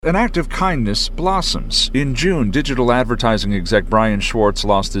An act of kindness blossoms. In June, digital advertising exec Brian Schwartz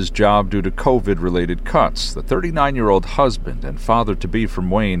lost his job due to COVID-related cuts. The 39-year-old husband and father-to-be from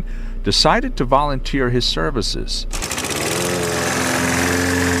Wayne decided to volunteer his services.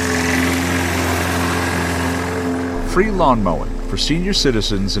 Free lawn mowing for senior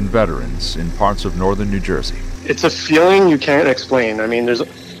citizens and veterans in parts of northern New Jersey. It's a feeling you can't explain. I mean,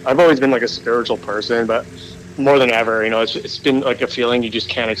 I've always been like a spiritual person, but more than ever, it's been like a feeling you just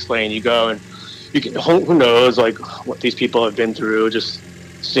can't explain. You go and who knows like what these people have been through, just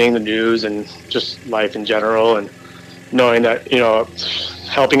seeing the news and just life in general, and knowing that,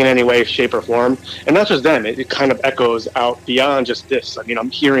 helping in any way, shape or form. And not just them, it kind of echoes out beyond just this. I mean, I'm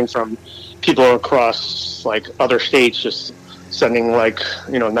hearing from people across like other states just sending like,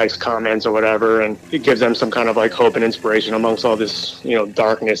 nice comments or whatever, and it gives them some kind of like hope and inspiration amongst all this,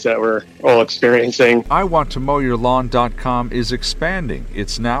 darkness that we're all experiencing. IWantToMowYourLawn.com is expanding.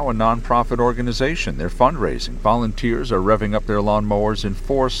 It's now a nonprofit organization. They're fundraising. Volunteers are revving up their lawnmowers in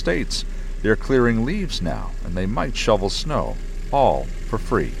 4 states. They're clearing leaves now, and they might shovel snow, all for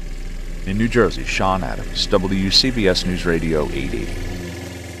free. In New Jersey, Sean Adams, WCBS News Radio 880.